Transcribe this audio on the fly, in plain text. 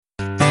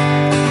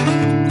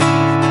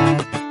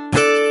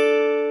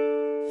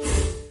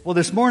Well,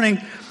 this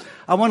morning,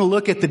 I want to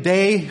look at the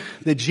day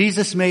that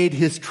Jesus made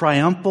his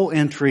triumphal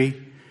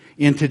entry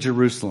into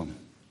Jerusalem.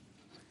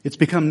 It's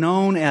become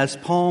known as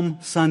Palm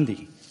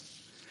Sunday.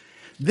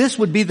 This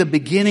would be the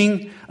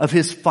beginning of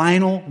his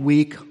final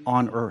week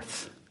on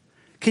earth.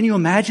 Can you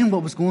imagine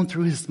what was going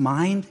through his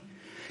mind?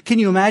 Can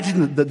you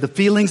imagine the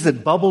feelings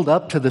that bubbled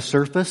up to the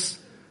surface?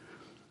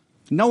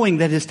 Knowing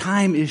that his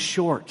time is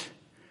short.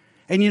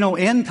 And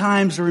end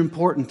times are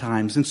important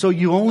times. And so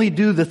you only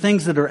do the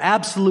things that are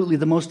absolutely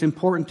the most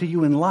important to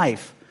you in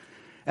life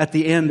at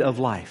the end of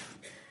life.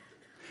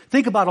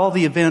 Think about all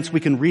the events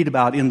we can read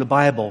about in the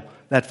Bible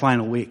that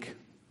final week.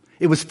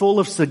 It was full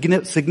of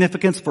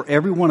significance for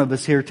every one of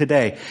us here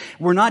today.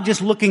 We're not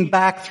just looking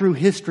back through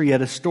history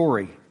at a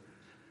story,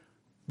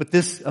 but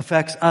this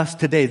affects us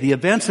today. The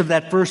events of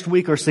that first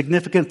week are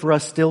significant for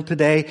us still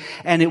today,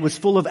 and it was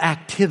full of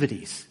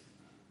activities.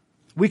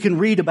 We can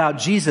read about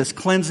Jesus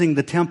cleansing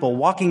the temple,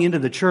 walking into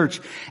the church,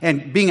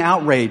 and being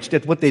outraged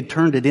at what they'd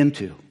turned it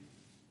into.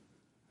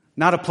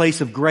 Not a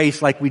place of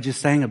grace like we just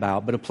sang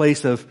about, but a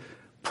place of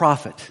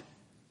profit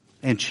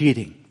and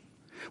cheating.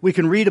 We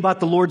can read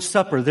about the Lord's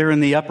Supper there in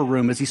the upper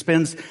room as he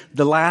spends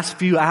the last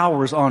few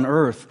hours on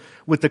earth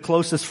with the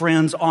closest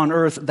friends on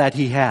earth that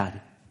he had.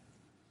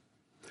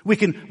 We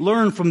can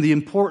learn from the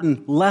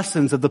important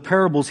lessons of the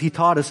parables he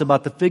taught us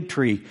about the fig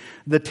tree,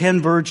 the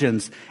 10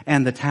 virgins,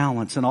 and the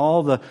talents, and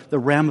all the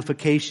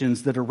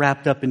ramifications that are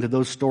wrapped up into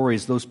those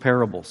stories, those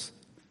parables.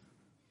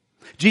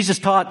 Jesus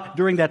taught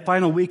during that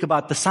final week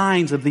about the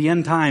signs of the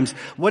end times,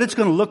 what it's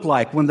going to look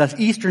like when the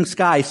eastern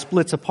sky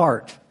splits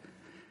apart.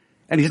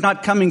 And he's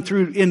not coming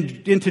through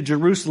into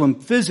Jerusalem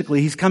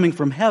physically, he's coming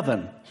from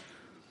heaven.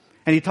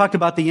 And he talked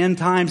about the end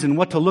times and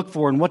what to look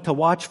for and what to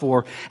watch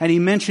for. And he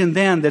mentioned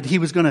then that he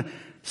was going to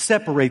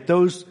separate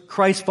those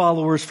Christ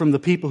followers from the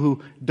people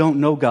who don't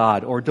know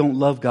God or don't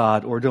love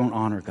God or don't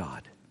honor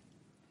God.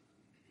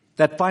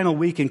 That final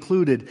week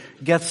included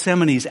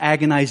Gethsemane's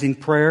agonizing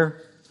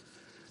prayer,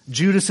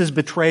 Judas's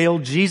betrayal,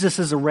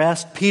 Jesus'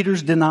 arrest,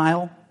 Peter's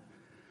denial.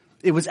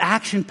 It was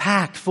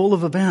action-packed, full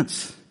of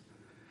events.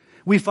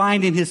 We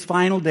find in his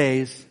final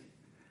days,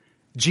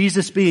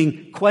 Jesus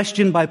being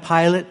questioned by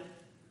Pilate,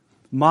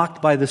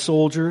 mocked by the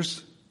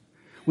soldiers.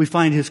 We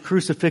find his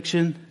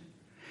crucifixion,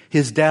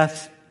 his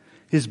death,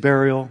 his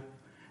burial,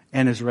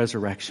 and his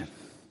resurrection.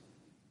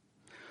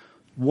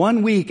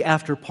 1 week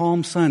after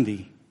Palm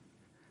Sunday,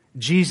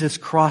 Jesus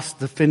crossed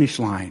the finish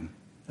line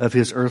of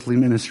his earthly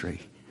ministry,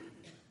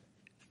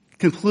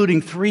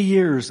 concluding 3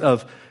 years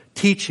of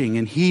teaching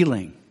and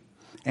healing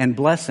and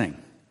blessing.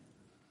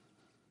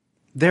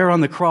 There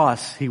on the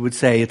cross, he would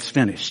say, "It's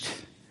finished."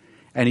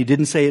 And he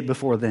didn't say it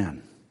before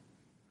then.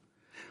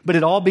 But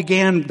it all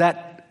began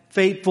that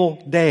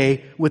fateful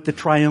day with the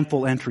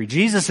triumphal entry.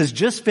 Jesus has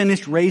just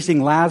finished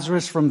raising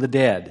Lazarus from the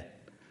dead.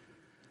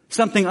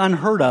 Something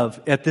unheard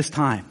of at this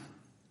time.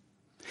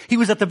 He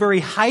was at the very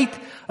height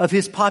of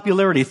his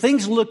popularity.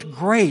 Things looked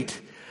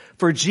great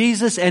for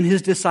Jesus and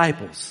his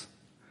disciples.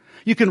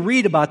 You can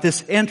read about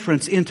this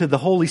entrance into the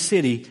holy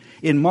city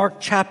in Mark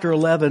chapter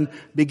 11,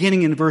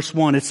 beginning in verse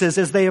 1. It says,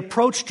 "As they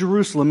approached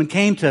Jerusalem and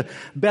came to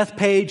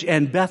Bethphage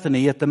and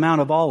Bethany at the Mount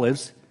of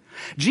Olives,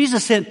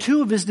 Jesus sent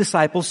 2 of his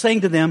disciples,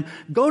 saying to them,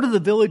 'Go to the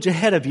village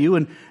ahead of you,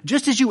 and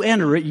just as you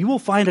enter it, you will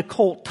find a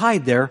colt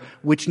tied there,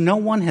 which no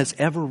one has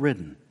ever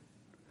ridden.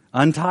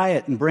 Untie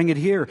it and bring it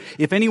here.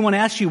 If anyone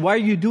asks you, why are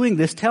you doing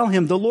this, tell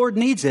him the Lord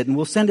needs it, and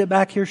we'll send it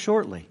back here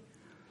shortly.'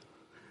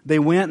 They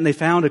went and they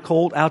found a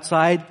colt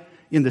outside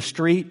in the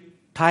street,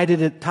 tied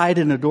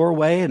in a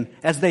doorway, and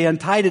as they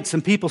untied it,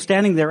 some people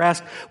standing there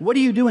asked, 'What are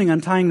you doing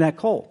untying that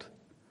colt?'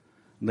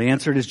 And they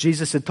answered as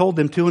Jesus had told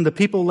them to, and the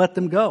people let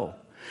them go.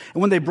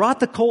 And when they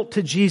brought the colt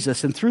to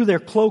Jesus and threw their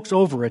cloaks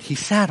over it, he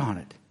sat on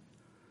it.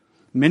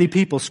 Many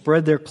people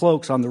spread their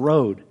cloaks on the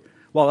road,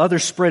 while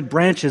others spread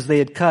branches they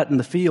had cut in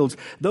the fields.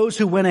 Those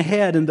who went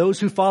ahead and those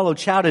who followed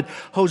shouted,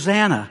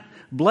 'Hosanna!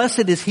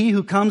 Blessed is he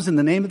who comes in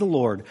the name of the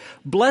Lord.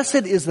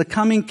 Blessed is the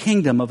coming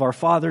kingdom of our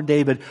father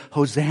David.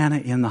 Hosanna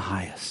in the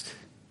highest.'"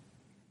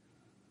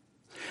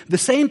 The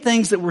same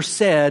things that were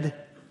said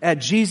at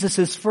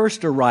Jesus'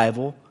 first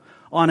arrival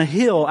on a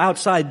hill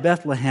outside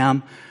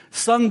Bethlehem,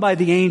 sung by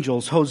the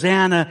angels,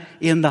 "Hosanna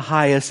in the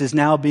highest," is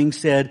now being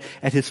said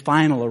at his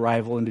final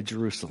arrival into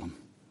Jerusalem.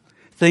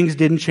 Things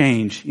didn't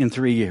change in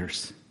 3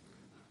 years.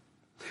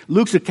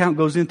 Luke's account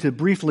goes into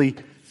briefly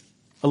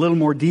a little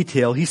more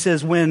detail. He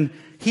says, when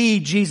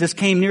Jesus,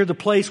 came near the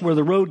place where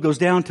the road goes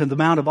down to the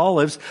Mount of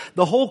Olives,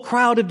 the whole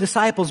crowd of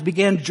disciples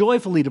began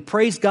joyfully to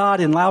praise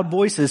God in loud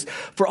voices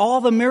for all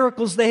the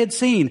miracles they had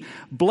seen.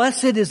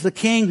 "Blessed is the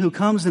King who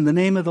comes in the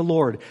name of the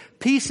Lord.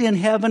 Peace in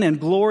heaven and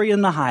glory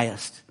in the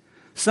highest."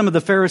 Some of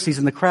the Pharisees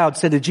in the crowd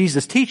said to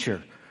Jesus,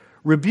 "Teacher,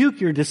 rebuke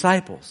your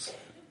disciples."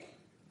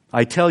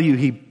 "I tell you,"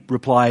 he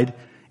replied,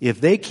 "if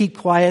they keep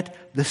quiet,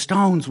 the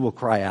stones will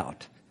cry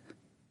out."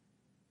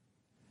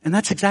 And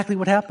that's exactly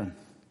what happened.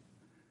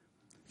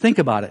 Think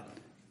about it.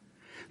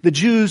 The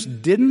Jews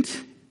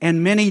didn't,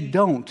 and many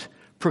don't,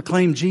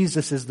 proclaim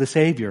Jesus as the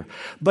Savior.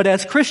 But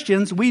as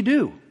Christians, we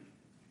do.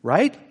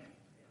 Right?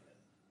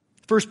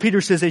 First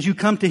Peter says, as you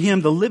come to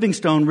him, the living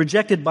stone,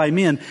 rejected by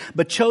men,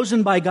 but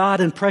chosen by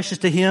God and precious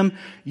to him,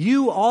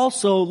 you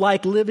also,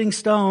 like living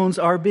stones,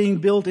 are being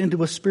built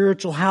into a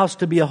spiritual house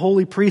to be a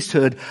holy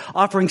priesthood,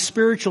 offering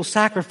spiritual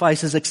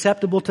sacrifices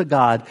acceptable to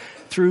God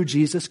through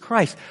Jesus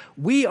Christ.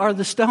 We are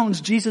the stones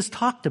Jesus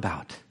talked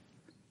about.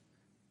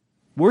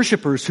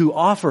 Worshippers who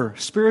offer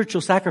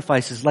spiritual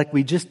sacrifices like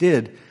we just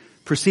did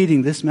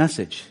preceding this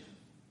message.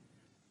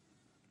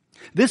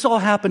 This all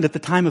happened at the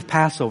time of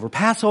Passover.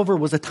 Passover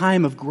was a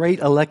time of great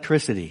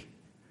electricity.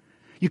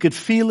 You could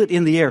feel it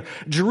in the air.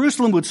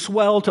 Jerusalem would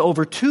swell to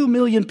over 2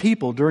 million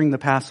people during the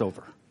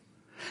Passover.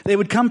 They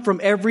would come from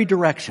every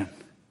direction.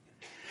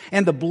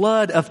 And the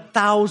blood of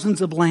thousands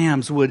of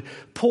lambs would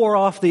pour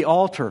off the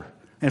altar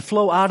and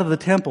flow out of the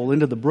temple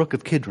into the brook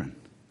of Kidron.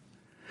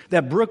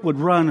 That brook would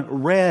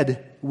run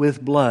red with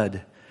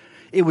blood.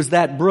 It was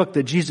that brook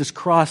that Jesus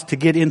crossed to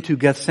get into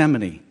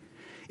Gethsemane.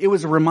 It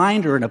was a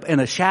reminder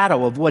and a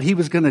shadow of what he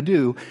was going to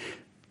do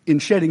in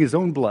shedding his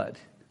own blood.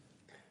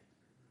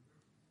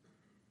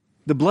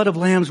 The blood of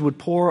lambs would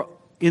pour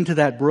into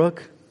that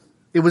brook.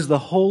 It was the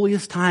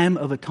holiest time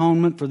of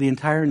atonement for the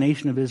entire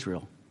nation of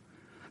Israel.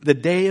 The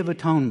Day of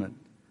Atonement.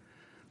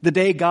 The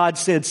day God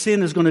said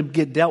sin is going to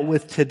get dealt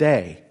with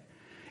today.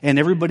 And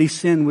everybody's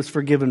sin was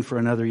forgiven for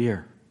another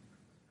year.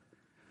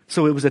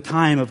 So it was a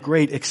time of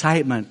great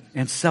excitement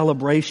and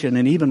celebration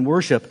and even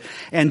worship.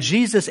 And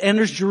Jesus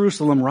enters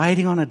Jerusalem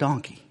riding on a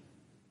donkey.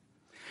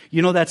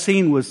 You know, that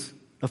scene was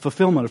a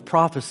fulfillment of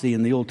prophecy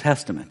in the Old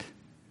Testament.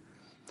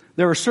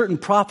 There are certain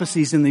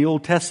prophecies in the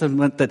Old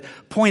Testament that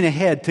point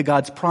ahead to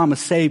God's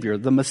promised Savior,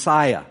 the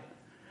Messiah,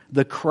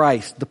 the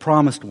Christ, the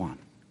promised one.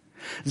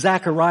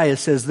 Zechariah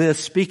says this,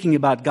 speaking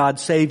about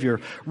God's Savior,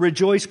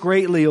 "Rejoice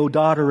greatly, O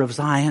daughter of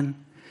Zion.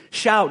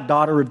 Shout,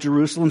 daughter of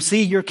Jerusalem,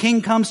 see, your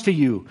king comes to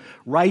you,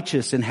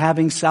 righteous and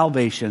having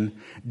salvation,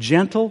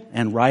 gentle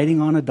and riding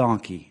on a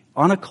donkey,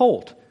 on a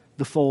colt,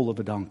 the foal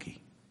of a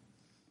donkey."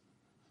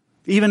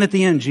 Even at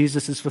the end,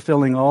 Jesus is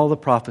fulfilling all the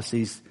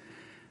prophecies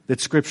that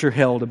Scripture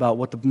held about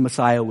what the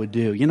Messiah would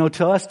do. You know,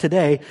 to us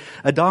today,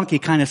 a donkey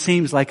kind of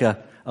seems like a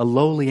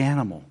lowly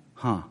animal,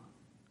 huh?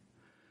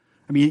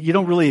 I mean, you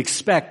don't really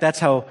expect that's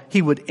how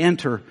he would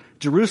enter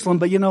Jerusalem,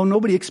 but you know,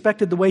 nobody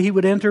expected the way he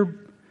would enter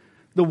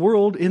the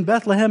world in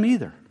Bethlehem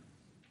either.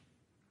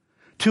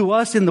 To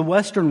us in the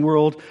Western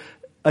world,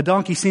 a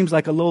donkey seems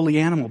like a lowly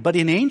animal. But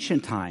in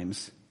ancient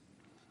times,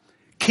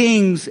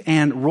 kings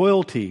and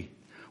royalty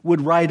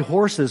would ride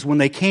horses when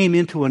they came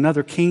into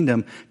another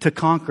kingdom to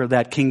conquer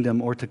that kingdom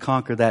or to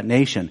conquer that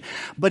nation.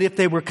 But if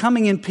they were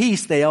coming in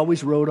peace, they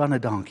always rode on a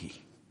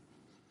donkey.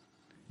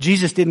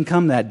 Jesus didn't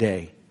come that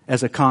day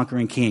as a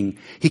conquering king.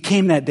 He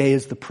came that day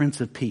as the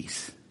Prince of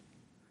Peace.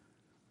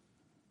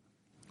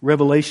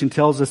 Revelation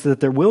tells us that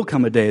there will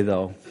come a day,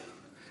 though,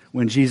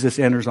 when Jesus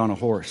enters on a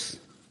horse.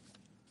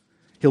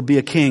 He'll be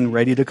a king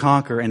ready to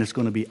conquer, and it's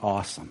going to be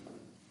awesome.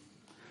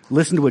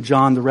 Listen to what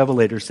John the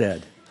Revelator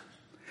said.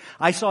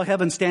 "I saw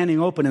heaven standing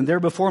open, and there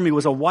before me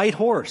was a white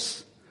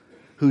horse,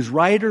 whose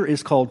rider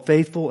is called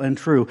Faithful and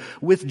True.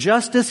 With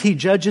justice he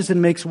judges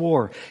and makes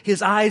war.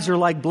 His eyes are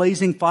like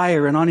blazing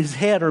fire, and on his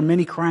head are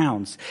many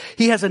crowns.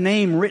 He has a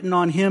name written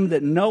on him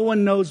that no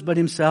one knows but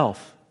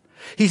himself.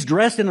 He's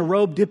dressed in a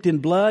robe dipped in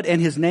blood,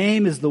 and his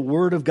name is the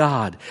Word of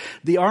God.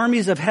 The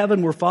armies of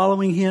heaven were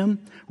following him,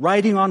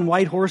 riding on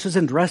white horses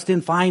and dressed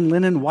in fine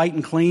linen, white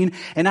and clean.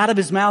 And out of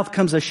his mouth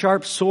comes a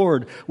sharp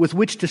sword with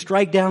which to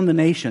strike down the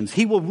nations.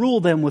 He will rule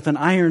them with an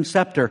iron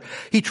scepter.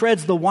 He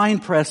treads the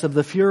winepress of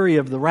the fury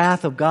of the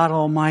wrath of God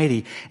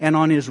Almighty. And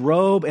on his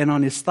robe and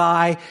on his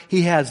thigh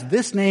he has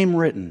this name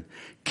written,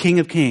 King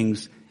of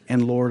Kings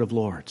and Lord of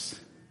Lords."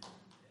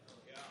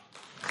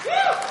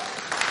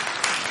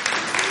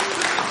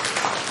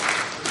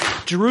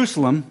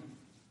 Jerusalem,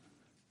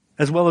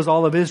 as well as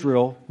all of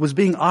Israel, was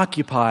being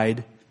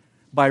occupied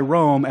by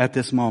Rome at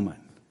this moment.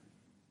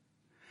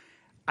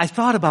 I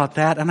thought about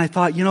that, and I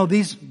thought, you know,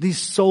 these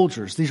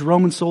soldiers, these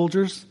Roman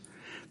soldiers,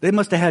 they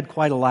must have had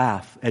quite a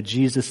laugh at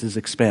Jesus'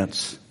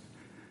 expense.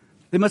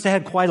 They must have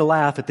had quite a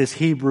laugh at this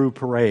Hebrew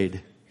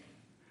parade.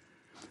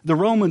 The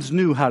Romans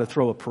knew how to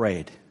throw a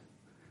parade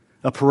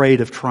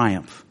of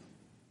triumph.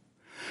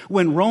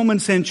 When Roman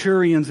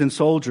centurions and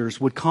soldiers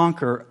would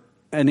conquer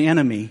an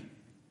enemy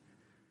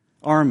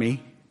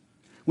army,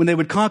 when they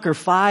would conquer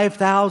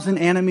 5,000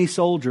 enemy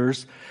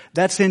soldiers,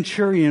 that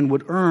centurion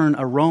would earn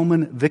a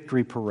Roman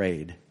victory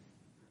parade.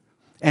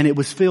 And it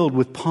was filled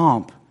with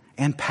pomp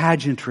and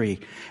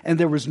pageantry. And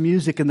there was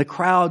music, and the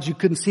crowds, you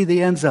couldn't see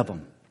the ends of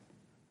them.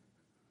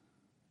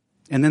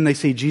 And then they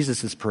see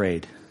Jesus'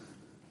 parade.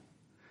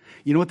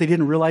 You know what they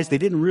didn't realize? They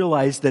didn't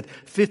realize that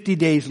 50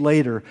 days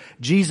later,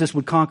 Jesus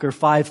would conquer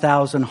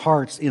 5,000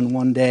 hearts in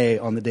one day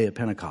on the day of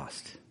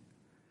Pentecost.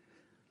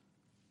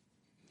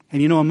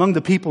 And you know, among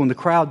the people in the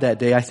crowd that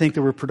day, I think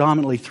there were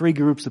predominantly three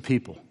groups of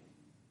people.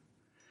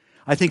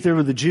 I think there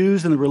were the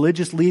Jews and the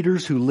religious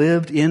leaders who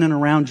lived in and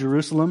around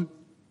Jerusalem.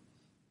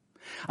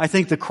 I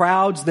think the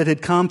crowds that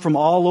had come from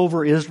all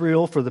over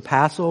Israel for the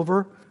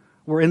Passover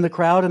were in the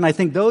crowd. And I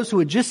think those who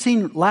had just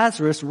seen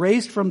Lazarus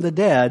raised from the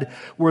dead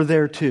were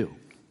there too.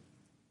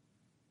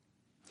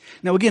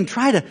 Now again,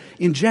 try to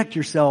inject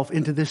yourself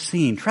into this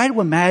scene. Try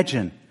to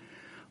imagine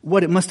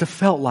what it must have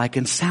felt like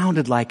and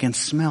sounded like and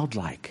smelled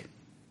like.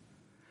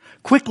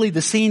 Quickly,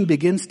 the scene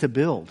begins to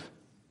build.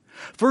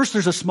 First,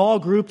 there's a small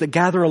group that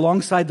gather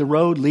alongside the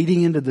road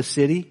leading into the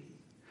city.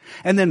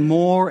 And then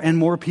more and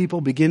more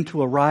people begin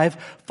to arrive.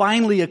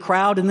 Finally, a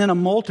crowd and then a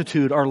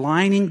multitude are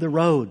lining the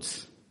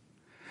roads.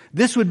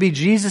 This would be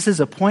Jesus'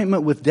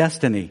 appointment with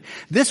destiny.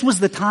 This was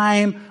the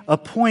time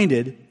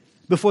appointed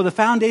before the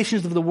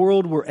foundations of the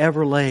world were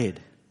ever laid.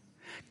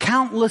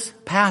 Countless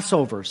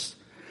Passovers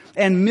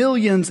and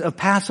millions of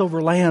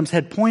Passover lambs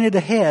had pointed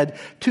ahead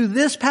to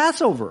this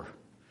Passover.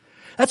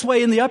 That's why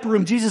in the upper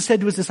room, Jesus said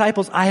to his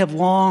disciples, I have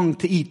longed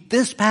to eat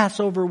this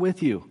Passover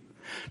with you.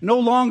 No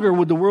longer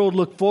would the world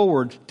look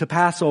forward to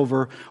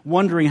Passover,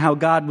 wondering how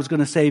God was going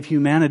to save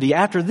humanity.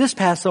 After this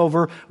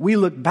Passover, we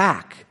look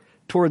back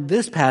toward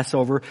this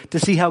Passover to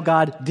see how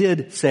God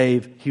did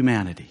save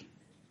humanity.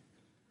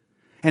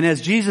 And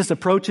as Jesus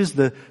approaches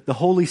the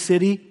holy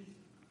city,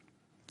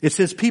 it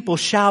says people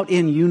shout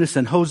in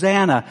unison,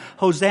 Hosanna,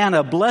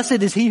 Hosanna,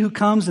 blessed is he who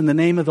comes in the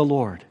name of the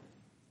Lord.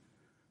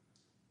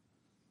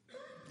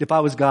 If I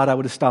was God, I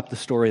would have stopped the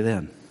story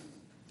then,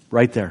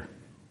 right there.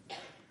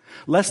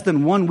 Less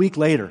than 1 week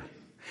later,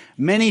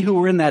 many who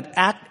were in that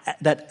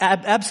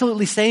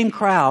absolutely same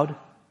crowd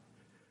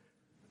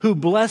who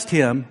blessed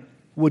him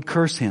would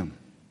curse him.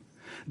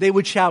 They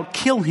would shout,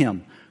 kill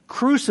him,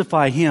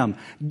 crucify him,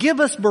 give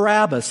us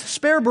Barabbas,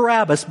 spare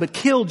Barabbas, but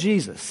kill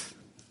Jesus.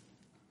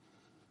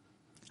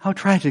 How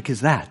tragic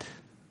is that?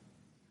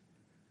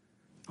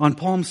 On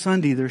Palm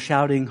Sunday, they're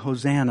shouting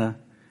Hosanna,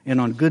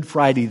 and on Good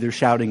Friday, they're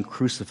shouting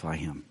crucify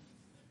him.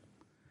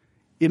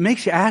 It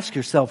makes you ask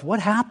yourself, what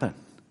happened?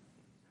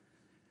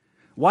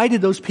 Why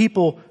did those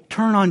people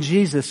turn on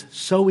Jesus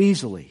so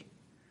easily,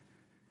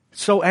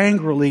 so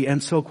angrily,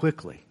 and so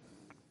quickly?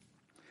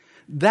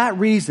 That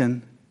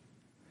reason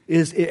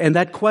is, and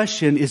that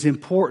question is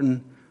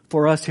important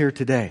for us here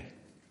today.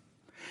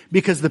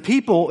 Because the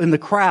people in the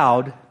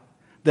crowd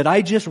that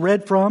I just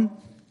read from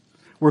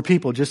were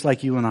people just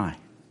like you and I.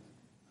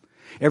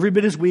 Every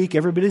bit as weak,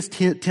 every bit as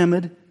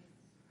timid,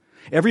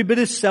 every bit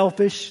as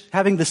selfish,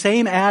 having the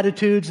same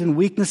attitudes and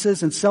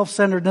weaknesses and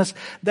self-centeredness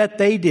that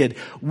they did.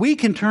 We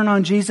can turn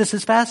on Jesus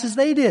as fast as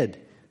they did.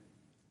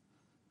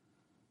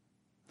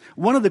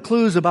 One of the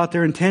clues about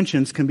their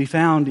intentions can be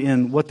found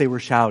in what they were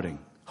shouting.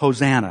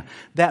 Hosanna.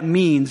 That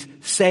means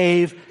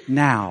save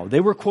now. They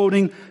were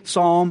quoting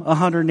Psalm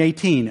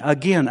 118.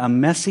 Again, a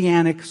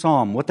messianic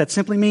psalm. What that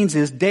simply means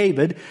is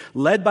David,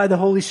 led by the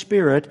Holy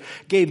Spirit,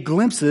 gave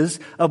glimpses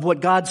of what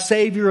God's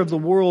Savior of the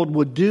world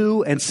would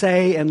do and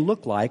say and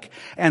look like.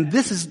 And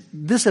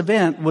this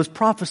event was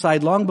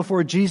prophesied long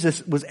before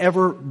Jesus was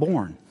ever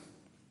born.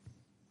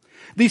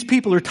 These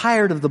people are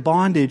tired of the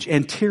bondage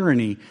and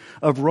tyranny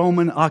of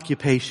Roman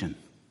occupation.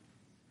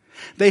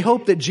 They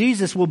hope that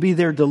Jesus will be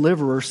their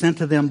deliverer sent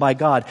to them by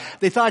God.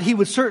 They thought he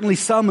would certainly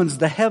summons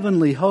the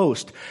heavenly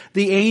host,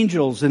 the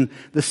angels and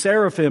the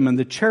seraphim and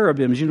the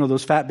cherubims, you know,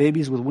 those fat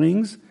babies with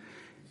wings.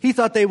 He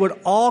thought they would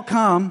all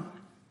come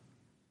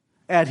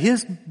at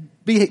his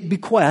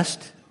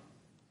bequest.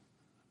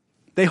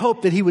 They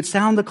hoped that he would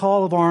sound the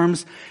call of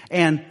arms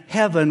and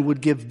heaven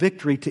would give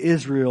victory to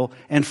Israel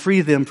and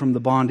free them from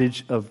the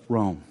bondage of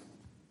Rome.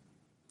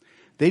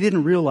 They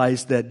didn't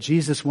realize that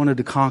Jesus wanted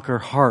to conquer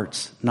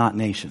hearts, not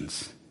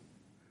nations.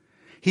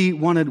 He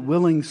wanted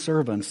willing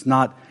servants,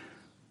 not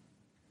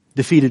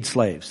defeated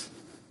slaves.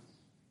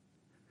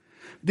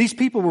 These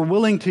people were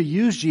willing to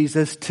use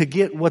Jesus to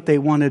get what they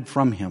wanted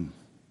from him.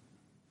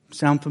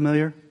 Sound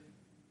familiar?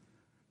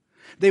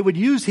 They would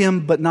use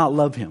him but not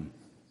love him.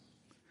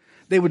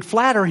 They would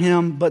flatter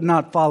him but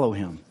not follow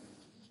him.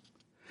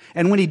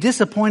 And when he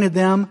disappointed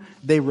them,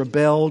 they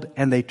rebelled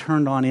and they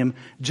turned on him,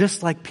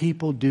 just like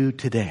people do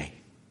today.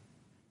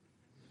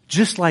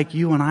 Just like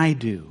you and I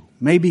do.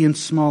 Maybe in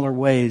smaller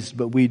ways,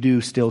 but we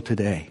do still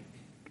today.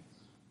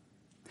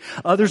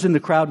 Others in the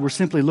crowd were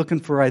simply looking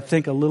for, I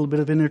think, a little bit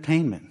of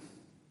entertainment.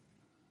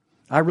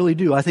 I really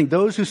do. I think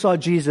those who saw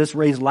Jesus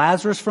raise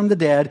Lazarus from the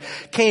dead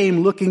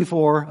came looking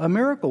for a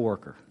miracle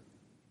worker.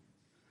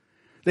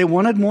 They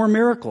wanted more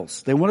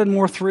miracles. They wanted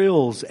more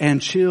thrills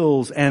and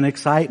chills and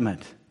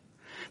excitement.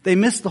 They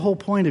missed the whole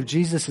point of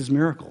Jesus'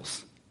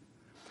 miracles.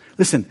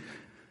 Listen,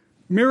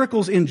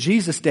 miracles in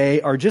Jesus'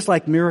 day are just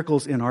like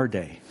miracles in our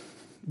day.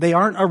 They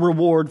aren't a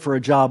reward for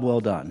a job well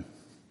done.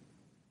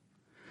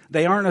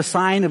 They aren't a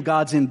sign of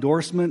God's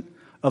endorsement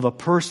of a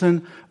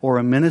person or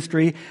a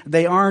ministry.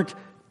 They aren't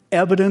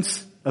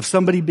evidence of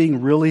somebody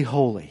being really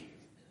holy.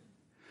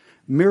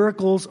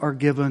 Miracles are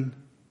given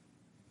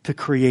to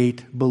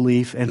create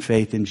belief and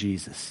faith in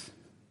Jesus.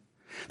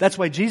 That's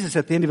why Jesus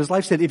at the end of his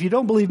life said, if you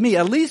don't believe me,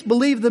 at least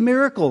believe the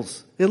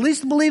miracles. At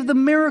least believe the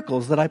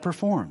miracles that I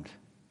performed.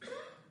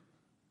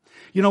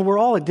 You know, we're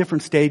all at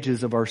different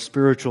stages of our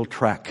spiritual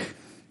trek,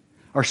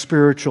 our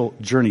spiritual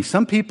journey.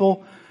 Some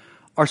people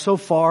are so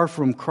far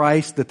from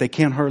Christ that they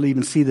can't hardly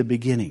even see the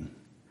beginning.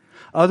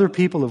 Other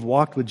people have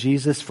walked with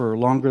Jesus for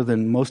longer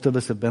than most of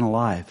us have been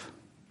alive.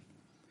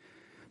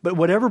 But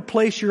whatever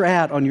place you're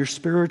at on your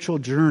spiritual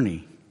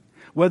journey,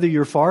 whether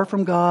you're far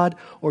from God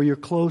or you're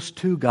close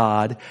to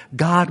God,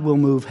 God will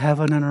move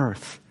heaven and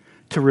earth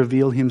to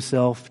reveal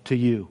himself to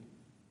you.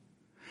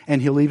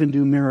 And he'll even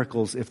do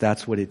miracles if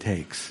that's what it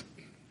takes.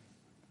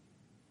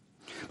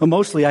 But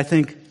mostly, I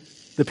think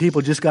the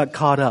people just got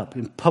caught up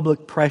in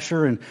public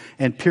pressure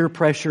and peer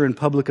pressure and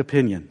public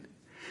opinion.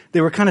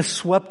 They were kind of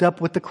swept up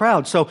with the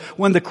crowd. So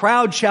when the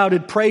crowd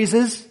shouted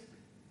praises,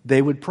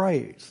 they would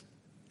praise.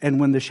 And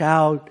when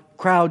the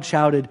crowd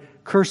shouted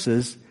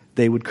curses,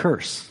 they would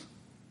curse.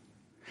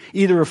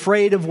 Either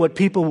afraid of what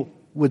people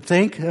would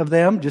think of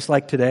them, just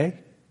like today,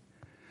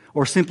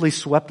 or simply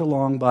swept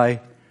along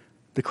by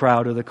the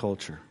crowd or the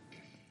culture.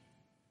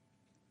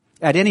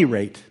 At any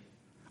rate,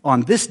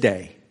 on this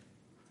day,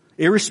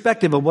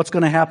 irrespective of what's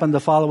going to happen the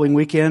following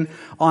weekend,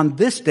 on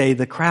this day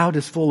the crowd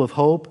is full of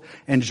hope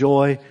and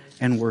joy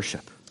and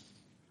worship.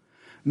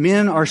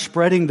 Men are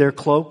spreading their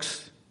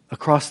cloaks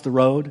across the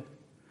road.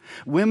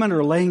 Women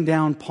are laying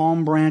down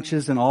palm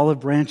branches and olive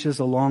branches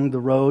along the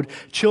road.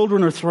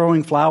 Children are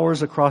throwing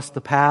flowers across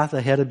the path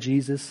ahead of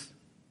Jesus.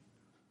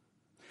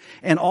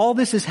 And all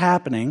this is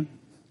happening,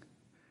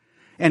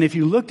 and if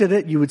you looked at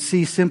it, you would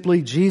see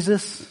simply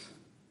Jesus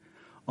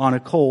on a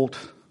colt,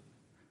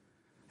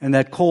 and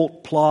that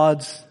colt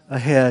plods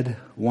ahead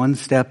one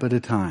step at a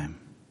time.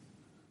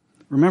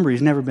 Remember,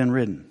 he's never been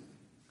ridden.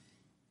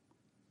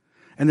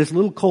 And this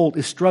little colt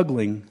is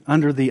struggling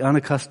under the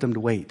unaccustomed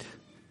weight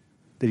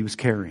that he was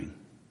carrying.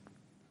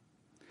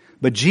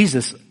 But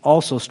Jesus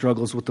also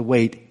struggles with the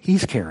weight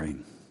he's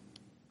carrying.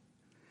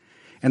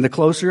 And the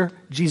closer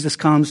Jesus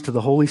comes to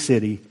the holy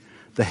city,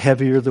 the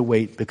heavier the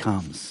weight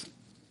becomes.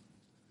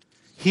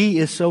 He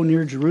is so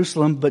near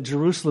Jerusalem, but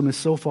Jerusalem is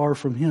so far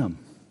from him.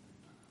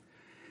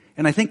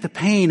 And I think the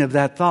pain of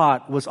that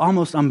thought was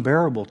almost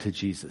unbearable to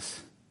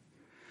Jesus.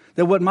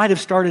 That what might have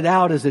started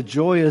out as a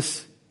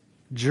joyous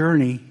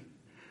journey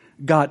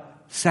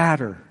got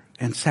sadder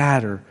and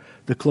sadder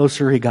the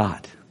closer he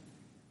got.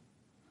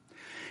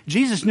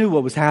 Jesus knew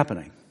what was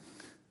happening.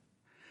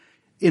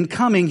 In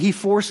coming, he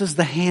forces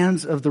the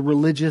hands of the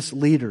religious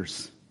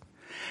leaders.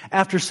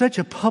 After such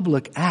a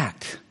public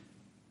acts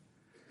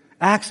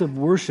of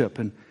worship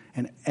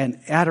and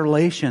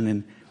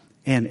adoration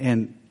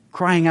and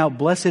crying out,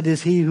 "Blessed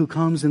is he who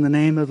comes in the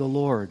name of the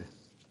Lord,"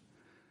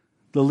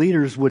 the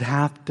leaders would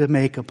have to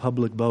make a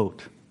public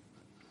vote.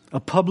 A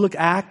public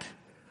act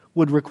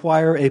would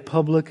require a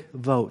public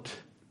vote.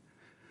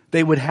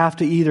 They would have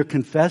to either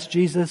confess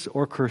Jesus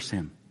or curse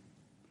him.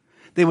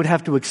 They would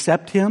have to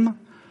accept him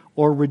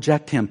or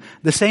reject him.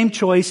 The same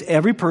choice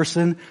every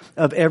person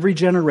of every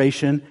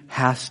generation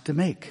has to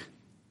make.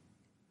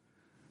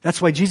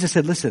 That's why Jesus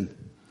said, listen,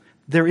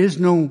 there is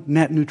no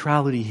net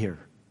neutrality here.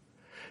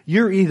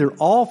 You're either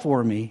all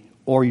for me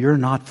or you're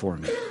not for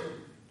me.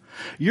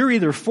 You're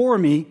either for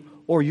me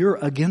or you're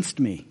against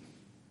me.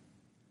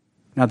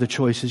 Now the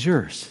choice is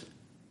yours.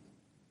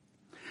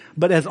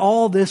 But as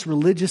all this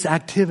religious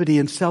activity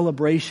and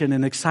celebration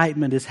and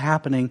excitement is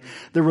happening,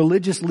 the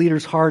religious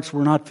leaders' hearts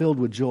were not filled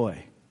with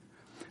joy.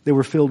 They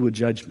were filled with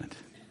judgment.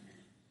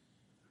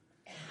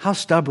 How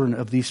stubborn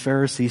of these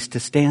Pharisees to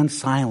stand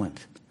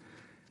silent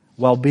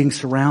while being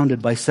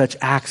surrounded by such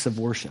acts of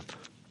worship.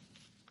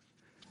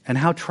 And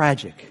how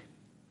tragic.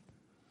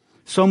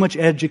 So much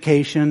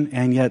education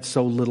and yet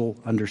so little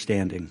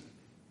understanding.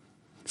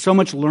 So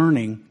much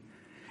learning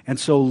and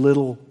so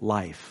little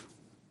life.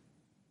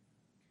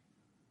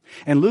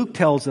 And Luke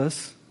tells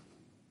us,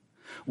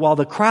 while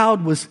the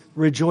crowd was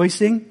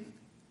rejoicing,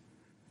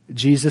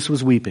 Jesus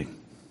was weeping.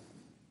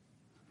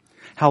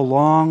 How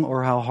long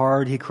or how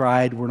hard he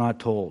cried, we're not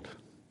told.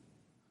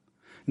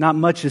 Not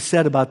much is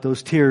said about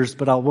those tears,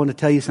 but I want to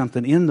tell you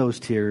something. In those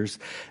tears,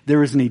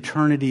 there is an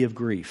eternity of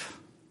grief.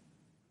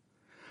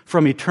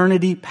 From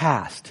eternity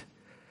past,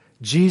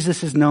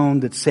 Jesus has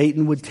known that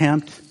Satan would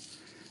tempt,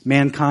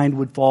 mankind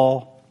would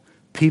fall,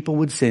 people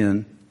would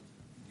sin,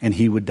 and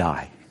he would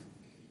die.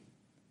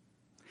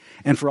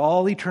 And for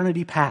all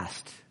eternity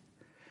past,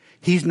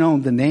 he's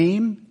known the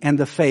name and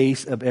the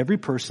face of every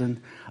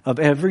person of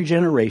every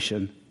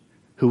generation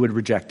who would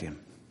reject him.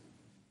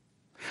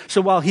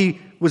 So while he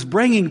was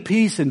bringing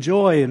peace and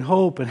joy and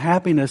hope and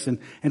happiness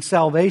and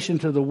salvation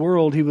to the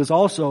world, he was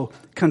also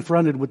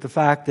confronted with the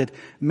fact that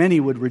many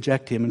would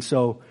reject him. And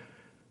so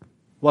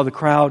while the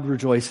crowd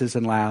rejoices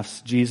and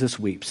laughs, Jesus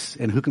weeps.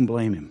 And who can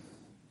blame him?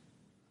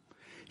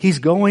 He's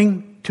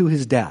going to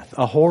his death,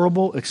 a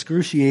horrible,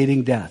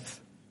 excruciating death.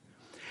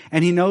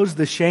 And he knows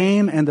the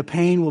shame and the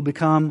pain will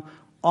become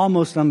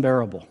almost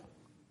unbearable.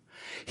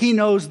 He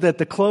knows that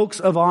the cloaks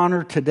of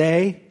honor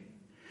today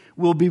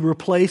will be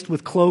replaced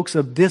with cloaks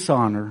of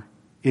dishonor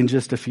in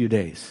just a few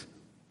days.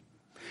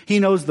 He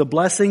knows the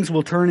blessings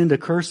will turn into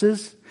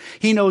curses.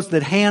 He knows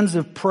that hands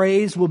of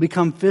praise will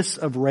become fists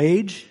of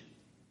rage.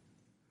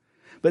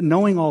 But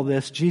knowing all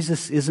this,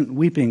 Jesus isn't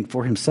weeping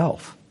for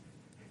himself.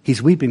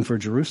 He's weeping for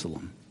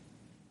Jerusalem.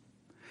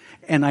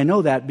 And I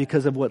know that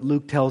because of what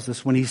Luke tells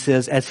us when he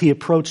says, as he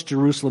approached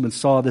Jerusalem and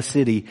saw the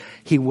city,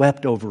 he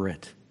wept over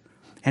it.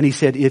 And he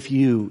said, if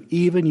you,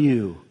 even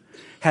you,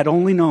 had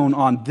only known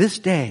on this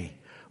day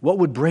what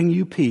would bring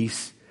you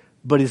peace,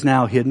 but is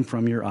now hidden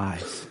from your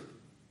eyes.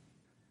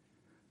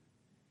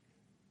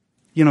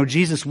 You know,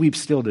 Jesus weeps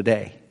still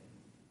today.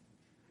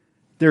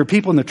 There are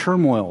people in the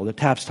turmoil that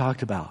Taps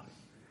talked about.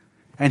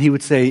 And he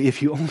would say,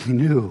 if you only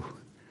knew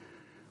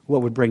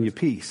what would bring you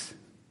peace.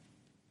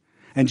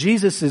 And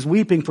Jesus is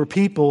weeping for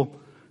people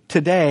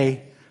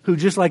today who,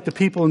 just like the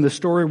people in the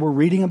story we're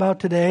reading about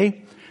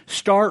today,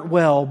 start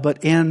well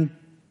but end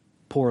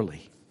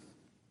poorly.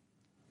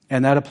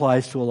 And that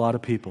applies to a lot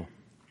of people.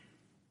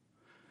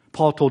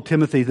 Paul told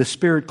Timothy, the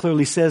Spirit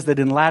clearly says that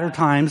in latter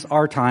times,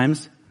 our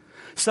times,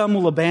 some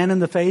will abandon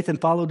the faith and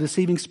follow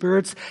deceiving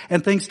spirits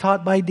and things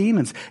taught by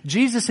demons.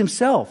 Jesus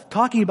himself,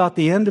 talking about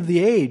the end of the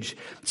age,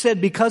 said,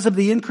 because of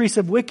the increase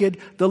of wicked,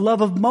 the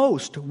love of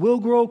most will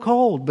grow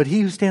cold, but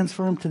he who stands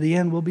firm to the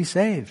end will be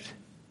saved.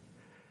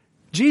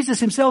 Jesus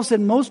himself said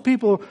most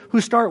people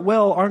who start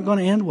well aren't going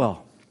to end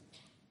well.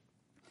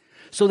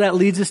 So that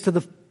leads us to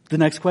the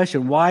next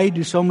question. Why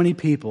do so many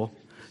people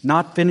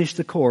not finish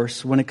the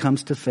course when it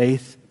comes to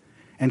faith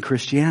and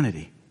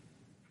Christianity?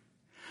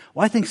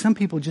 Well, I think some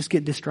people just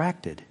get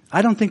distracted.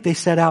 I don't think they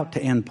set out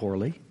to end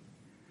poorly.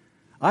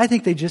 I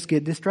think they just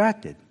get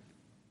distracted.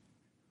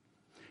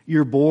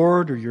 You're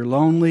bored or you're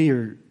lonely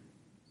or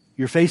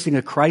you're facing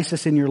a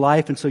crisis in your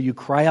life, and so you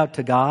cry out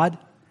to God.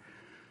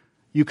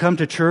 You come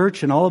to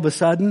church and all of a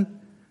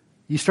sudden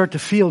you start to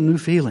feel new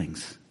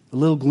feelings, a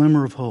little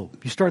glimmer of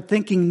hope. You start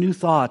thinking new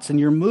thoughts and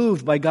you're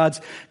moved by God's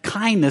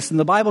kindness. And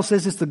the Bible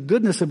says it's the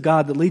goodness of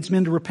God that leads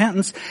men to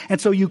repentance. And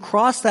so you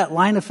cross that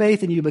line of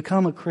faith and you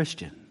become a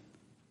Christian.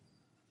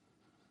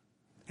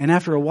 And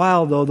after a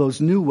while, though,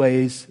 those new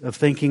ways of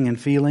thinking and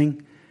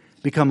feeling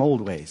become old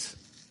ways.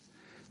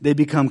 They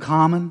become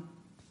common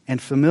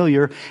and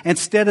familiar. And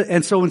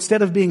so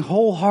instead of being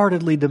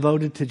wholeheartedly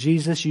devoted to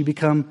Jesus, you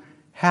become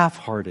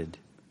half-hearted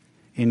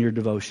in your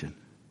devotion.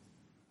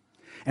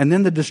 And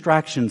then the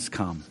distractions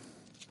come.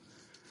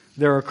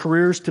 There are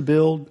careers to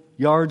build,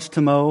 yards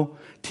to mow,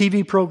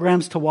 TV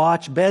programs to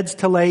watch, beds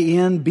to lay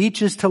in,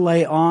 beaches to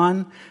lay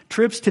on,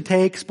 trips to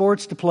take,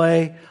 sports to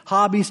play,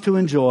 hobbies to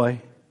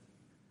enjoy.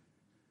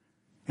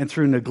 And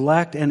through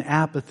neglect and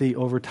apathy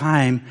over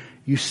time,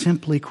 you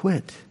simply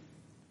quit.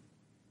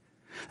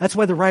 That's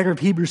why the writer of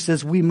Hebrews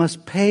says we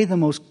must pay the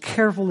most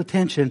careful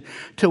attention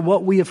to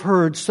what we have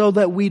heard so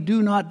that we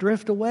do not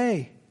drift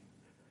away.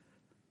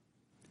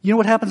 You know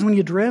what happens when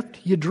you drift?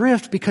 You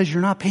drift because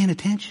you're not paying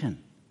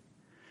attention.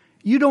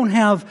 You don't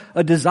have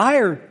a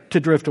desire to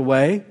drift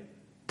away,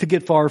 to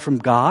get far from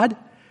God.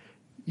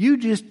 You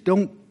just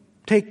don't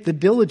take the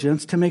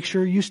diligence to make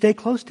sure you stay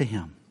close to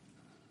Him.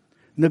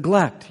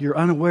 Neglect, you're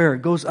unaware,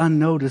 it goes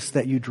unnoticed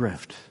that you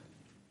drift.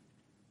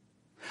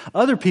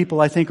 Other people,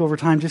 I think, over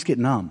time just get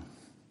numb.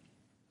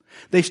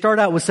 They start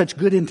out with such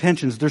good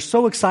intentions. They're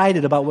so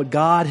excited about what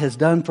God has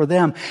done for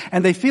them,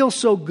 and they feel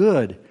so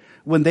good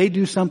when they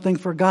do something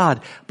for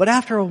God. But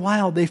after a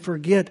while, they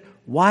forget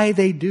why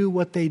they do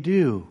what they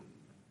do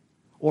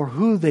or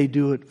who they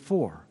do it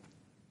for.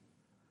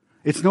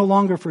 It's no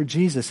longer for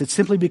Jesus. It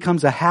simply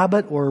becomes a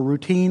habit or a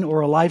routine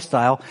or a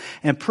lifestyle,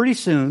 and pretty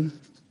soon,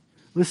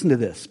 listen to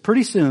this.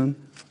 Pretty soon,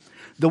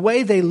 the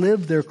way they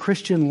live their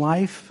Christian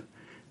life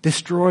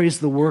destroys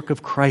the work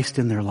of Christ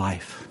in their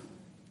life.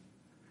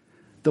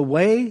 The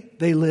way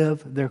they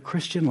live their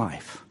Christian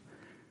life,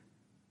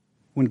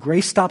 when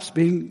grace stops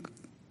being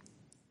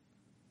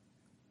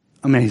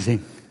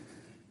amazing,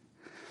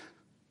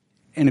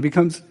 and it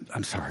becomes,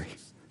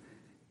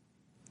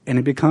 and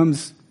it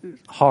becomes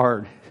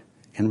hard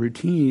and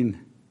routine,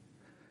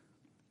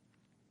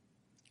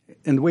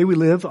 and the way we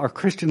live our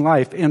Christian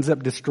life ends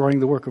up destroying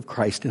the work of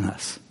Christ in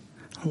us.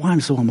 I don't know why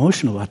I'm so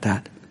emotional about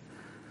that.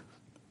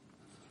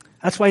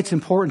 That's why it's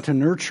important to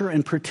nurture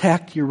and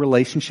protect your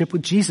relationship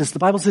with Jesus. The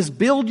Bible says,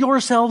 build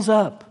yourselves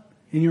up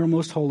in your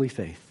most holy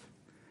faith.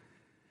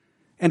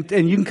 And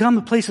you can come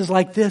to places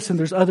like this, and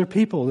there's other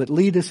people that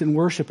lead us in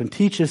worship and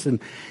teach us,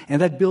 and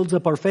that builds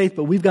up our faith,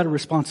 but we've got a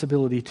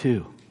responsibility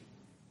too.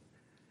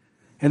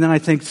 And then I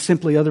think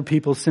other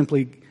people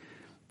simply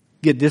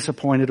get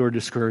disappointed or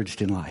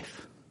discouraged in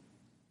life.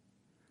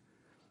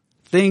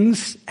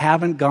 Things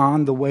haven't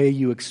gone the way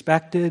you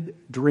expected,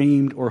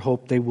 dreamed, or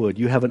hoped they would.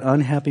 You have an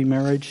unhappy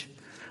marriage,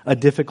 a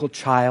difficult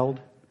child,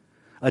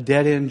 a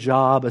dead-end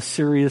job, a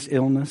serious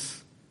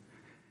illness.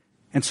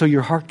 And so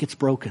your heart gets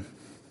broken.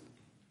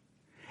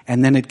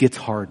 And then it gets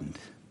hardened.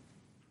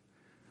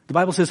 The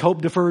Bible says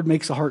hope deferred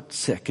makes the heart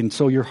sick. And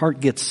so your heart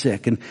gets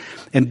sick.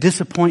 And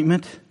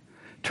disappointment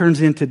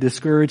turns into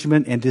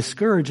discouragement. And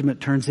discouragement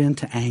turns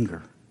into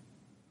anger.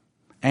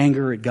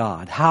 Anger at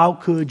God. How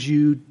could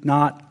you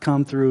not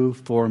come through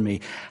for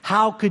me?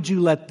 How could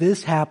you let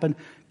this happen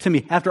to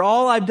me? After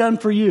all I've done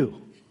for you,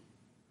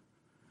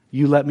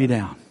 you let me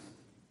down.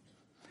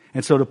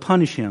 And so to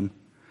punish Him,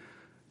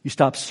 you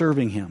stop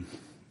serving Him.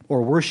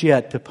 Or worse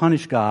yet, to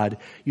punish God,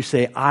 you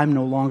say, I'm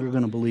no longer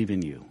going to believe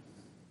in you.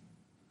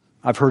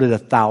 I've heard it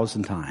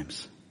 1,000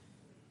 times.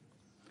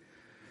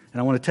 And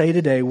I want to tell you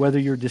today, whether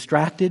you're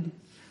distracted,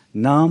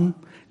 numb,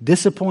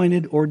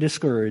 disappointed, or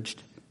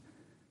discouraged,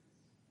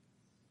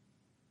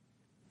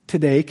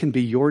 today can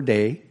be your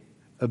day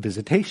of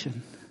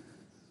visitation.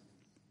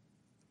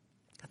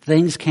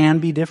 Things can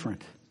be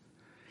different.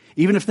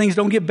 Even if things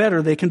don't get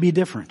better, they can be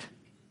different.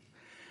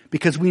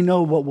 Because we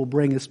know what will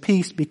bring us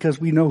peace, because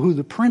we know who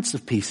the Prince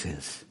of Peace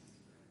is.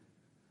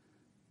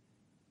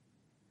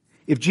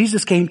 If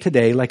Jesus came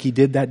today like he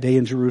did that day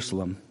in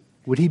Jerusalem,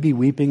 would he be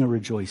weeping or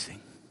rejoicing?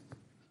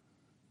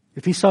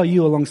 If he saw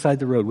you alongside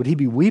the road, would he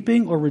be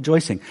weeping or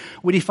rejoicing?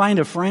 Would he find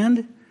a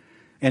friend,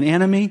 an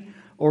enemy,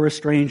 or a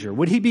stranger?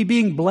 Would he be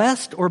being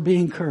blessed or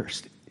being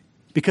cursed?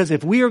 Because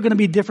if we are going to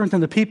be different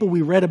than the people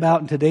we read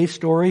about in today's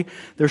story,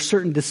 there's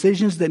certain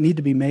decisions that need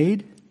to be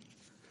made.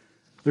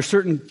 There's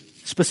certain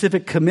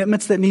specific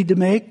commitments that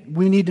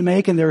we need to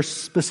make, and there are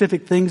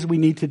specific things we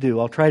need to do.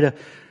 I'll try to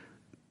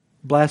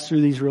blast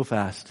through these real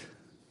fast.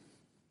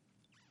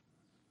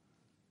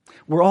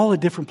 We're all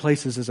at different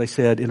places, as I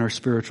said, in our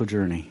spiritual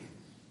journey.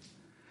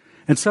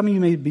 And some of you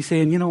may be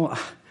saying,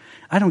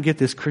 I don't get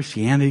this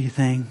Christianity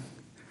thing.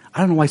 I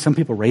don't know why some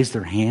people raise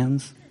their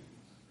hands.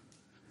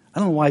 I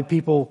don't know why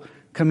people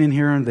come in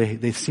here and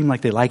they seem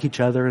like they like each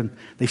other and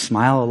they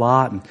smile a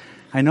lot. And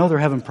I know they're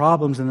having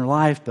problems in their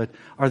life, but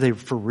are they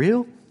for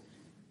real?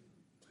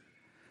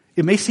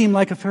 It may seem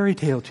like a fairy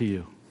tale to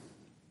you.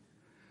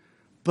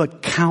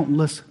 But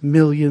countless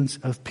millions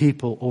of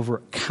people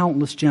over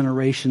countless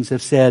generations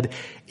have said,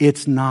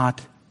 it's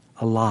not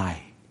a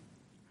lie.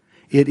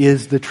 It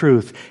is the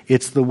truth.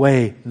 It's the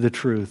way, the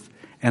truth,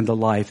 and the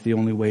life, the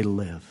only way to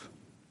live.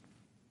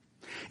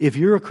 If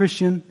you're a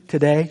Christian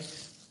today,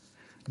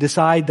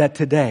 decide that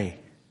today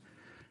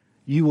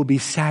you will be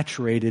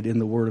saturated in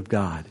the Word of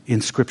God,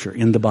 in Scripture,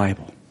 in the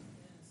Bible.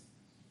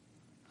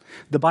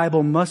 The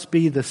Bible must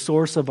be the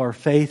source of our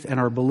faith and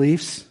our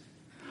beliefs,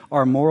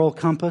 our moral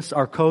compass,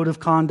 our code of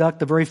conduct,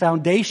 the very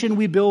foundation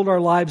we build our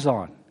lives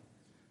on.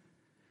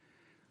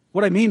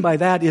 What I mean by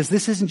that is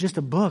this isn't just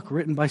a book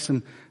written by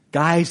some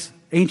guys,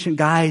 ancient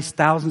guys,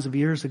 thousands of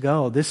years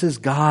ago. This is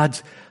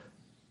God's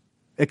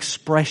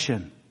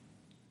expression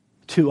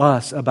to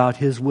us about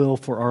His will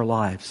for our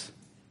lives.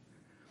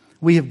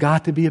 We have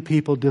got to be a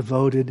people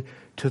devoted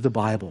to the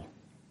Bible.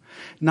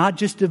 Not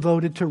just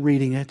devoted to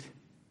reading it,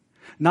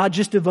 not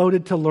just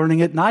devoted to learning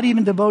it, not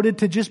even devoted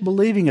to just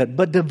believing it,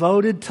 but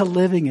devoted to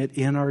living it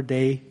in our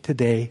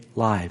day-to-day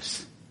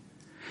lives.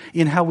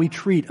 In how we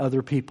treat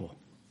other people.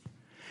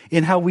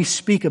 In how we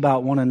speak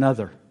about one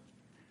another.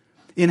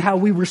 In how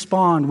we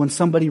respond when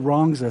somebody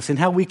wrongs us. In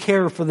how we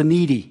care for the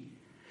needy.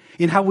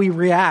 In how we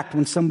react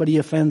when somebody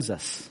offends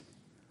us.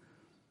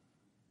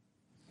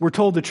 We're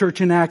told the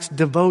church in Acts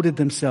devoted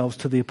themselves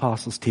to the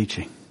apostles'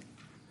 teaching.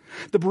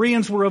 The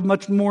Bereans were of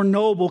much more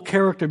noble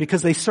character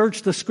because they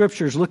searched the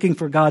Scriptures looking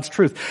for God's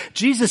truth.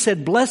 Jesus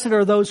said, "Blessed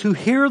are those who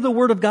hear the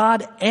Word of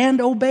God and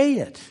obey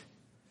it."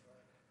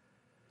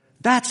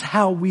 That's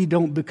how we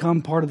don't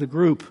become part of the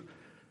group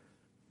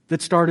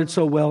that started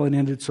so well and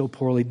ended so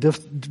poorly.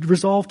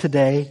 Resolve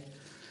today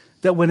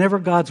that whenever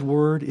God's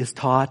Word is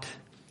taught,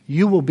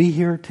 you will be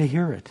here to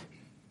hear it.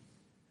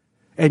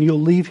 And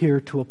you'll leave here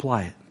to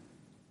apply it.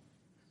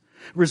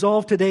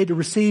 Resolve today to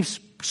receive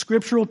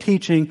scriptural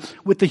teaching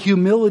with the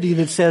humility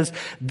that says,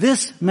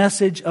 this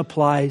message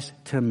applies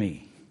to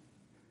me.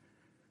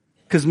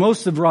 Because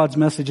most of Rod's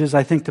messages,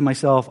 I think to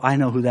myself, I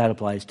know who that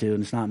applies to,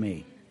 and it's not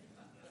me.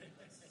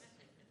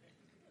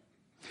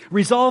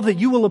 Resolve that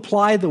you will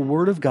apply the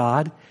Word of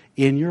God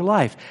in your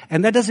life.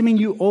 And that doesn't mean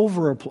you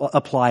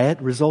over-apply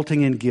it,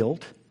 resulting in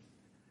guilt,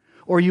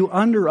 or you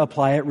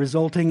under-apply it,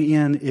 resulting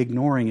in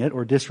ignoring it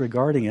or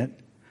disregarding it.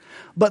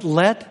 But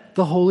let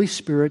the Holy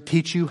Spirit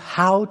teach you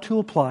how to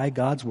apply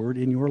God's Word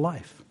in your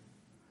life.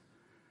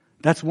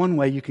 That's one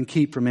way you can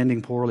keep from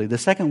ending poorly. The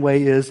second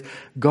way is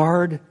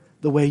guard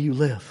the way you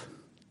live.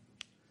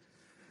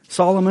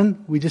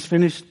 Solomon, we just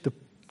finished the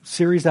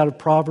series out of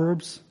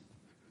Proverbs.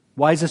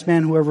 Wisest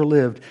man who ever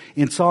lived.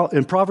 In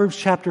Proverbs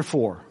chapter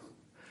 4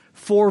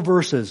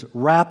 verses,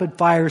 rapid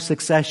fire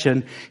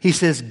succession, he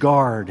says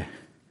guard.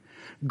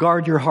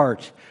 Guard your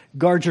heart.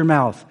 Guard your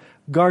mouth.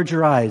 Guard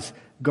your eyes.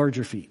 Guard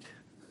your feet.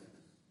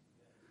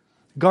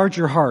 Guard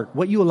your heart,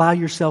 what you allow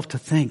yourself to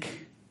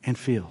think and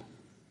feel.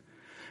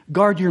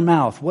 Guard your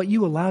mouth, what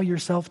you allow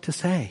yourself to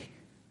say.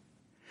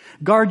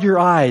 Guard your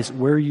eyes,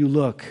 where you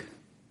look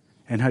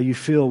and how you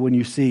feel when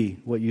you see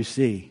what you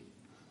see.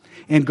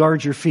 And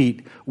guard your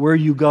feet, where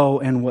you go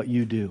and what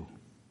you do.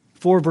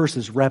 4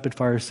 verses, rapid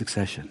fire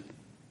succession.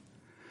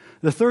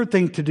 The third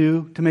thing to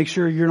do to make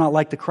sure you're not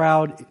like the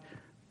crowd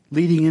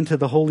leading into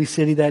the holy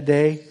city that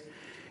day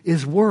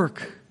is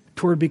work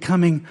toward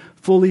becoming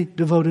fully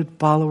devoted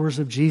followers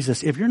of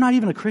Jesus. If you're not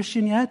even a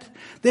Christian yet,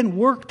 then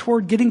work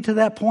toward getting to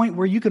that point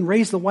where you can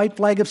raise the white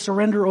flag of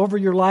surrender over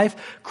your life,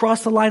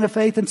 cross the line of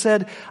faith and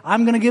said,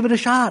 I'm going to give it a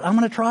shot. I'm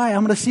going to try.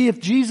 I'm going to see if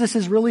Jesus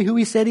is really who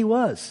He said He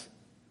was.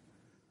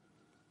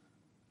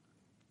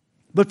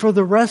 But for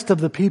the rest of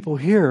the people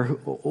here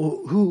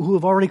who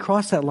have already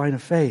crossed that line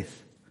of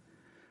faith,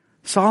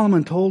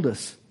 Solomon told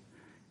us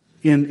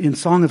in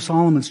Song of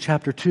Solomon's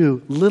chapter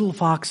 2, little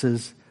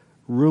foxes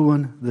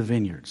ruin the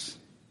vineyards.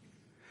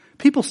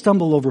 People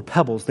stumble over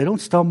pebbles. They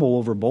don't stumble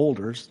over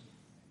boulders.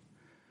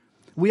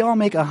 We all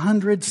make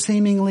 100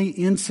 seemingly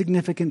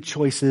insignificant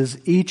choices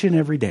each and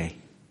every day.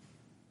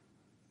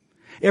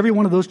 Every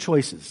one of those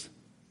choices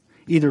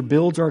either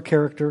builds our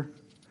character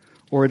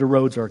or it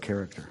erodes our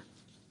character.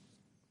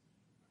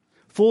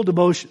 Full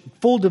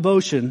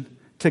devotion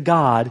to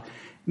God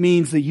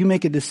means that you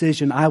make a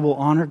decision, I will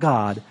honor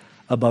God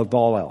above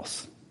all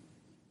else.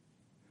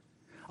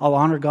 I'll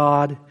honor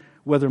God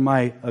whether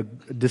my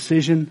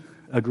decision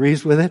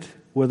agrees with it,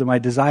 whether my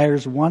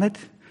desires want it,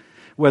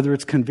 whether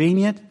it's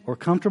convenient or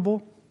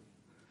comfortable.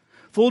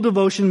 Full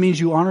devotion means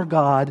you honor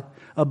God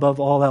above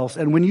all else.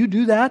 And when you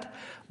do that,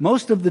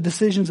 most of the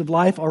decisions of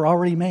life are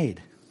already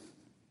made.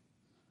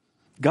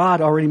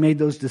 God already made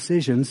those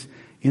decisions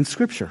in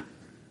Scripture.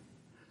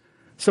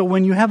 So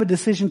when you have a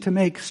decision to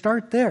make,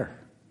 start there.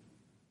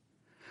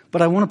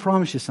 But I want to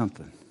promise you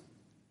something.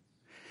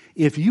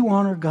 If you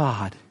honor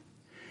God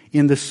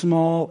in the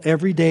small,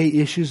 everyday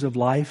issues of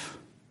life,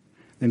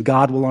 then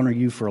God will honor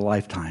you for a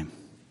lifetime.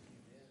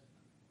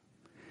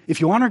 If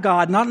you honor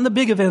God, not in the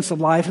big events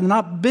of life and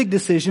not big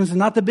decisions and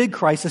not the big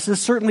crises,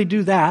 certainly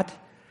do that.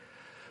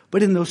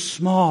 But in those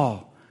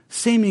small,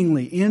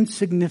 seemingly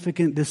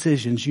insignificant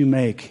decisions you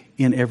make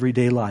in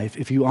everyday life,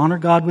 if you honor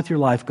God with your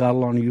life, God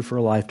will honor you for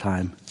a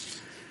lifetime.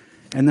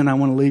 And then I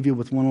want to leave you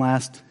with one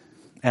last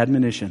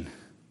admonition.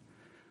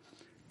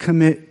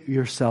 Commit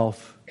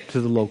yourself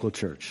to the local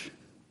church.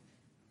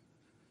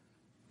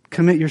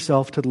 Commit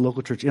yourself to the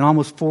local church. In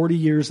almost 40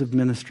 years of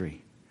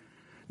ministry,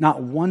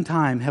 not one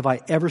time have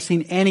I ever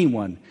seen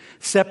anyone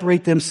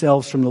separate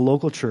themselves from the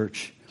local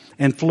church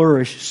and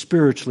flourish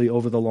spiritually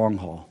over the long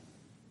haul.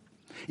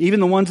 Even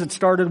the ones that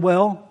started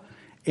well,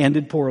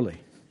 ended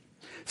poorly.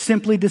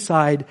 Simply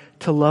decide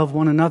to love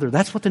one another.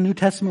 That's what the New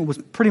Testament was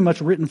pretty much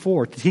written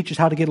for, to teach us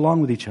how to get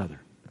along with each other.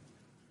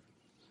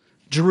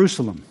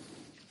 Jerusalem,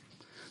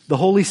 the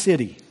holy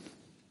city.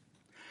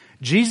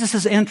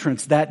 Jesus'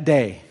 entrance that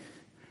day,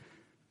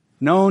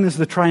 known as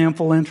the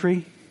Triumphal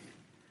entry,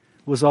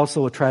 was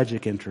also a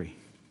tragic entry.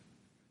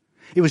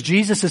 It was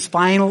Jesus'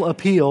 final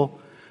appeal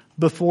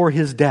before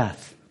his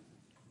death.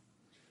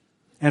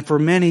 And for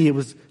many it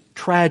was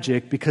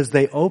tragic because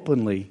they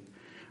openly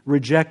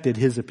rejected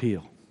his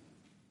appeal.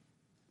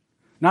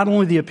 Not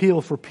only the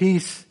appeal for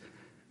peace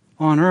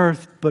on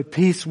earth, but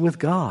peace with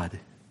God.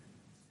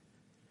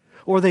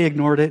 Or they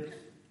ignored it,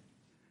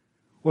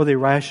 or they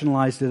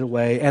rationalized it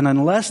away. And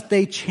unless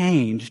they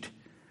changed,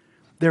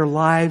 their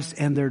lives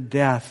and their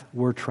death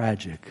were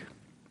tragic.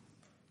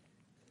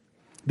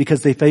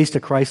 Because they faced a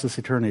Christless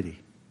eternity.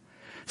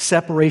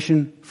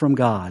 Separation from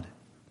God.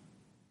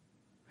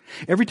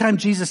 Every time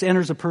Jesus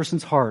enters a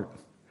person's heart,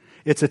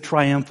 it's a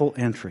triumphal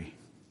entry.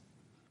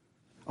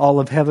 All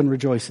of heaven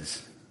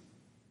rejoices.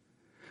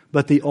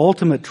 But the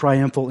ultimate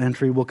triumphal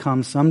entry will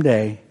come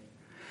someday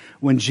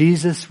when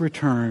Jesus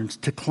returns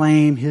to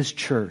claim his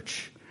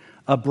church,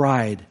 a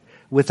bride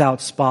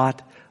without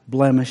spot,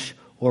 blemish,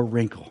 or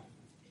wrinkle.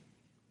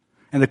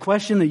 And the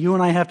question that you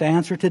and I have to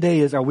answer today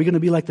is, are we going to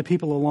be like the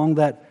people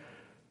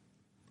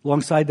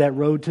alongside that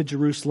road to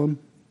Jerusalem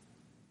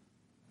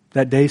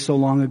that day so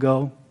long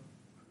ago?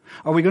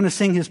 Are we going to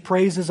sing his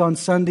praises on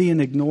Sunday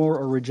and ignore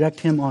or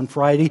reject him on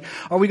Friday?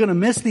 Are we going to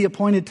miss the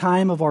appointed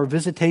time of our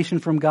visitation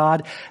from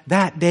God?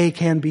 That day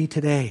can be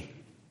today.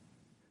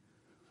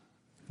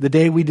 The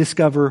day we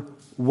discover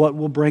what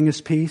will bring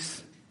us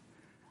peace,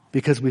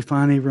 because we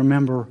finally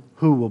remember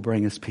who will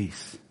bring us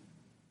peace.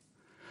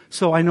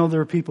 So I know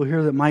there are people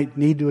here that might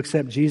need to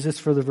accept Jesus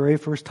for the very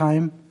first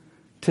time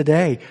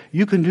today.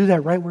 You can do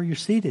that right where you're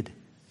seated.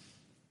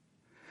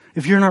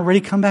 If you're not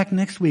ready, come back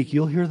next week.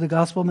 You'll hear the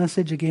gospel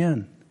message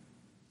again.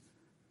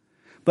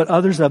 But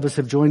others of us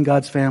have joined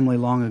God's family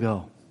long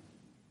ago.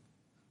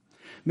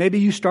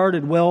 Maybe you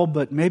started well,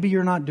 but maybe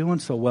you're not doing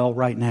so well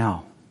right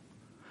now.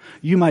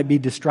 You might be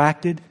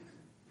distracted.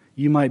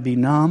 You might be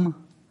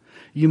numb.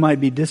 You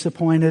might be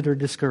disappointed or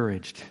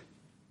discouraged.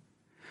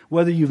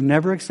 Whether you've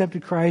never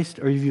accepted Christ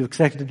or you've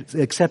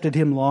accepted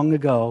him long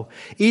ago,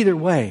 either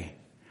way,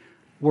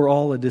 we're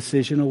all a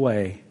decision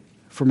away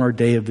from our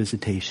day of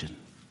visitation.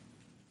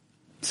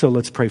 So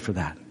let's pray for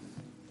that.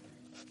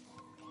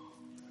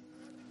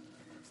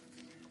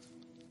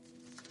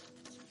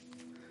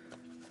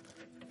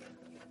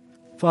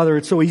 Father,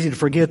 it's so easy to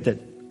forget that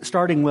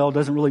starting well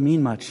doesn't really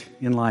mean much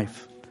in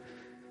life.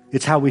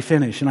 It's how we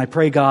finish. And I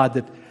pray, God,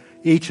 that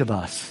each of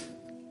us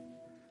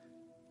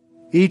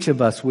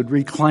would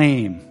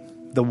reclaim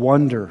the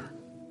wonder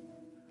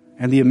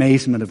and the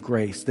amazement of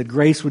grace, that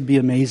grace would be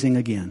amazing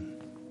again.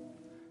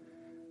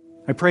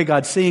 I pray,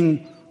 God,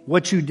 seeing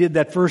what you did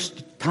that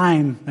first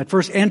time, that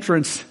first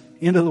entrance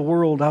into the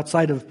world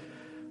outside of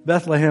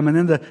Bethlehem,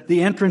 and then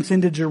the entrance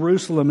into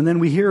Jerusalem, and then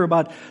we hear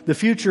about the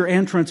future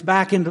entrance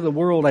back into the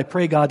world. I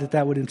pray, God,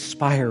 that would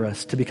inspire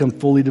us to become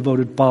fully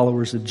devoted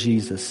followers of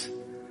Jesus.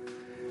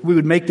 We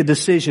would make the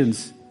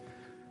decisions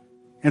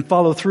and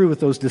follow through with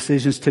those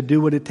decisions to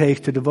do what it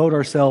takes to devote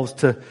ourselves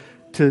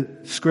to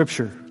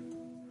Scripture,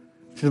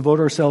 to devote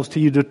ourselves to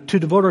you, to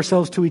devote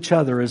ourselves to each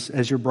other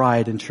as your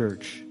bride and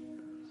church.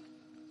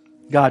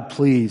 God,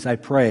 please, I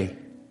pray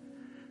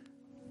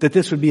that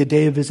this would be a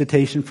day of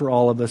visitation for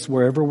all of us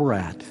wherever we're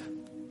at.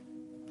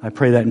 I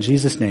pray that in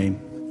Jesus'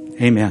 name.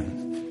 Amen.